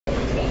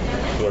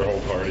their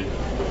whole party.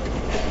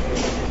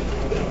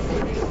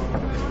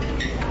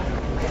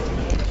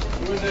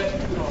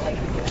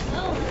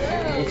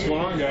 What's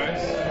going on,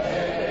 guys?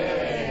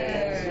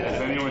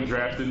 Has anyone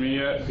drafted me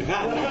yet?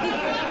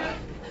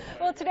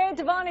 Well, today at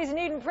DAVANNI'S in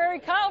Eden Prairie,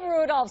 Kyle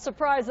Rudolph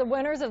surprised the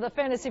winners of the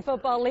Fantasy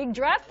Football League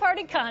Draft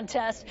Party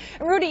Contest.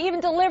 And Rudy even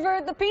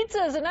delivered the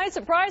pizzas, a nice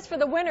surprise for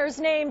the winners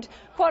named,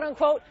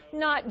 quote-unquote,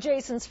 not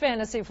Jason's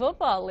Fantasy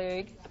Football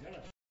League.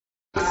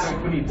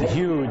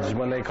 Huge.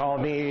 When they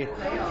called me,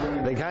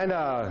 they kind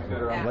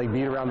of like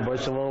beat around the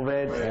bush a little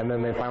bit, and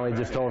then they finally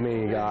just told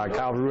me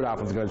Kyle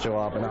Rudolph was going to show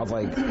up, and I was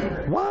like,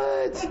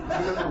 what?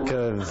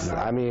 Because,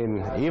 I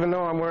mean, even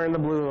though I'm wearing the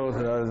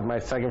blue, my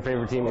second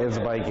favorite team is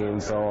the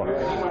Vikings, so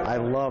I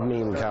love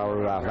meeting Kyle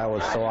Rudolph. That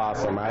was so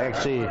awesome. I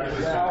actually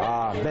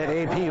met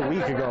AP a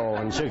week ago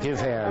and shook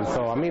his hand,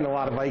 so I'm meeting a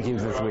lot of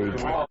Vikings this week.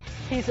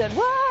 He said,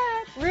 what?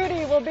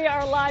 Rudy will be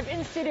our live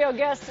in-studio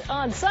guest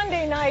on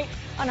Sunday night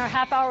on our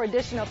half-hour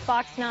edition of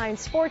Fox 9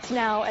 Sports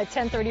Now at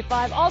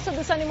 10:35. Also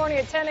the Sunday morning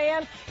at 10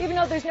 a.m. Even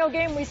though there's no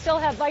game, we still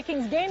have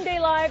Vikings Game Day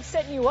Live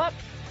setting you up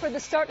for the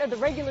start of the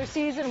regular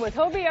season with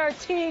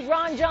Hoagies,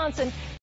 Ron Johnson.